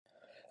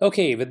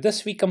Okay, with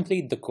this we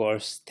complete the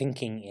course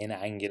Thinking in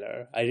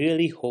Angular. I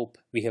really hope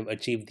we have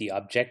achieved the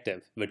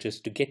objective, which is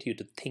to get you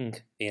to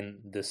think in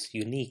this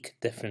unique,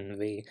 different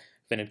way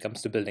when it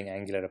comes to building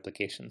Angular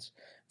applications.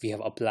 We have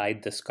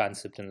applied this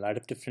concept in a lot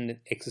of different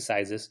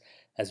exercises,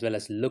 as well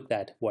as looked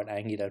at what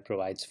Angular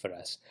provides for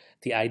us.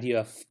 The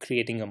idea of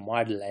creating a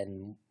model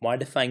and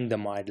modifying the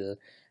model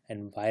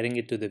and wiring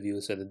it to the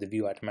view so that the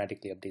view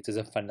automatically updates is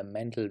a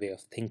fundamental way of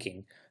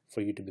thinking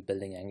for you to be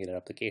building Angular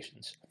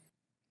applications.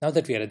 Now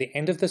that we are at the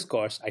end of this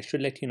course, I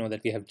should let you know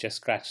that we have just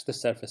scratched the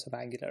surface of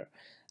Angular.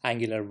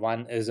 Angular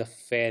 1 is a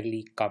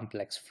fairly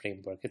complex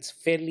framework. It's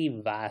fairly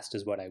vast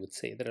is what I would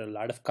say. There are a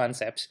lot of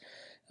concepts.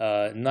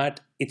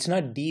 It's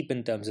not deep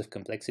in terms of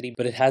complexity,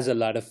 but it has a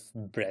lot of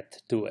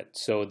breadth to it.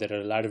 So there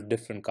are a lot of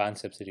different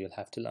concepts that you'll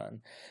have to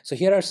learn. So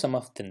here are some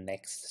of the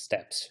next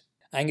steps.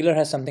 Angular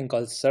has something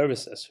called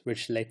services,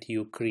 which let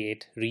you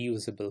create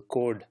reusable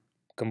code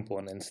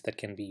components that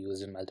can be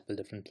used in multiple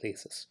different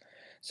places.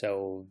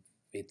 So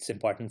it's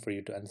important for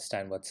you to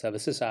understand what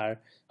services are,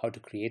 how to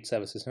create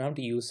services, and how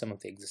to use some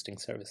of the existing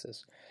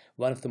services.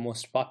 One of the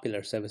most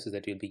popular services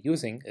that you'll be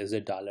using is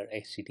a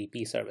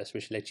 $HTTP service,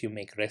 which lets you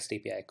make REST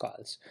API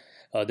calls.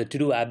 The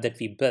to-do app that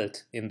we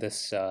built in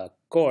this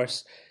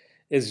course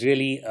is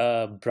really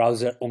a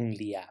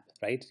browser-only app,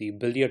 right? So you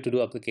build your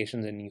to-do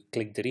applications and you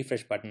click the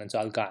refresh button, it's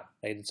all gone,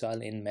 right? It's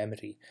all in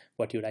memory.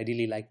 What you'd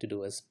ideally like to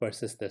do is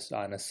persist this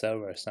on a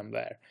server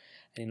somewhere.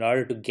 And in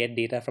order to get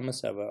data from a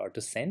server or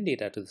to send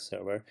data to the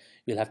server,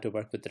 you'll have to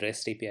work with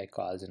REST API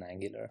calls in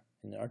Angular.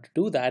 In order to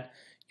do that,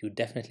 you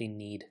definitely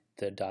need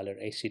the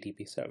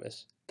 $HTTP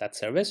service. That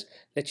service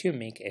lets you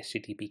make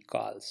HTTP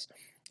calls.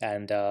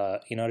 And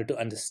in order to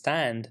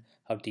understand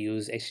how to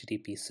use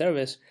HTTP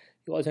service,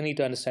 you also need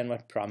to understand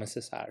what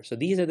promises are. So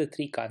these are the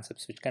three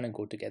concepts which kind of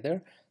go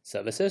together: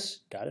 services,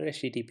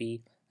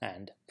 $HTTP,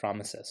 and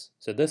promises.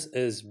 So this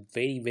is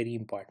very, very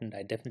important.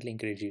 I definitely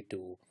encourage you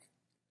to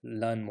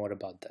learn more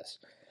about this.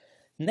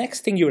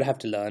 Next thing you would have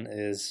to learn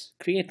is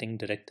creating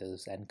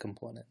directives and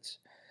components.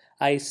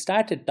 I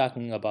started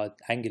talking about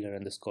Angular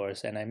in this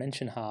course, and I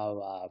mentioned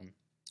how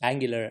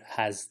Angular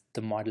has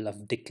the model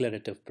of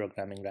declarative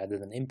programming rather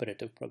than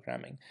imperative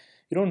programming.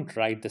 You don't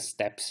write the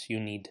steps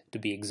you need to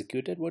be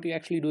executed. What you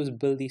actually do is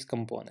build these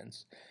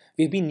components.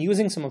 We've been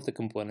using some of the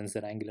components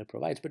that Angular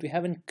provides, but we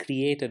haven't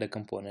created a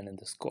component in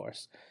this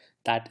course.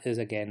 That is,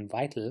 again,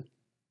 vital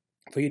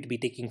for you to be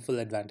taking full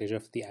advantage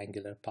of the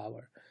Angular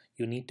power.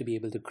 You need to be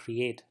able to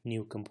create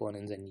new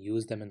components and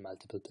use them in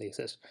multiple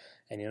places.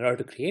 And in order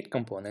to create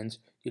components,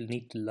 you'll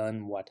need to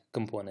learn what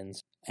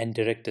components and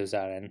directives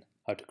are and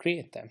how to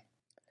create them.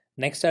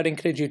 Next, I'd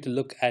encourage you to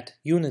look at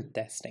unit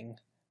testing.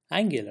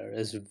 Angular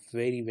is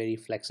very, very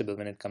flexible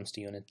when it comes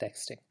to unit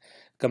testing.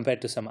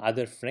 Compared to some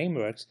other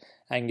frameworks,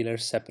 Angular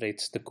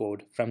separates the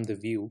code from the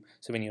view.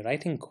 So when you're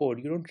writing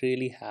code, you don't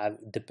really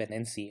have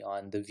dependency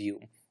on the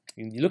view.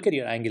 You look at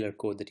your Angular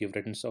code that you've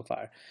written so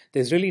far,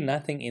 there's really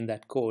nothing in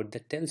that code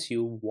that tells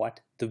you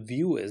what the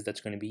view is that's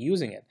going to be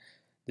using it.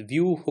 The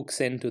view hooks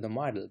into the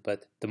model,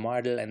 but the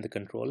model and the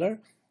controller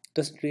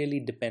doesn't really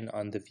depend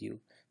on the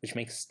view, which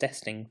makes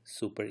testing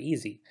super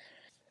easy.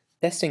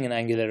 Testing in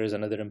Angular is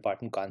another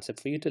important concept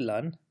for you to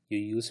learn. You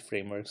use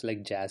frameworks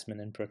like Jasmine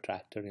and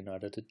Protractor in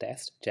order to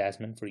test.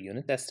 Jasmine for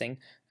unit testing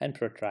and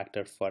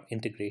Protractor for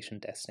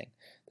integration testing.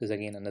 This is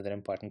again another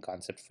important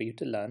concept for you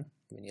to learn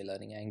when you're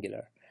learning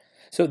Angular.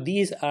 So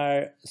these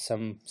are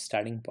some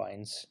starting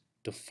points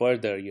to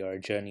further your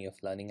journey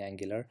of learning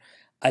Angular.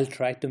 I'll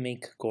try to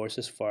make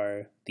courses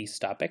for these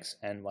topics,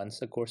 and once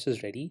the course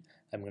is ready,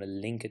 I'm going to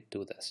link it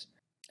to this.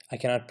 I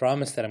cannot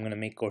promise that I'm going to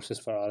make courses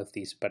for all of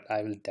these, but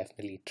I will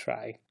definitely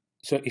try.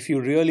 So if you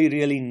really,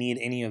 really need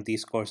any of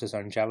these courses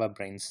on Java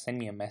Brains, send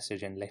me a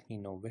message and let me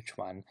know which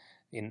one.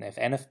 If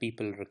enough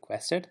people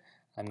request it,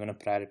 I'm going to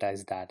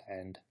prioritize that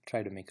and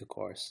try to make a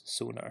course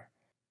sooner.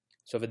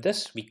 So with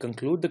this, we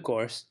conclude the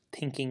course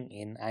Thinking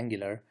in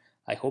Angular.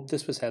 I hope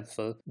this was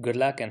helpful. Good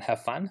luck and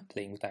have fun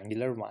playing with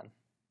Angular 1.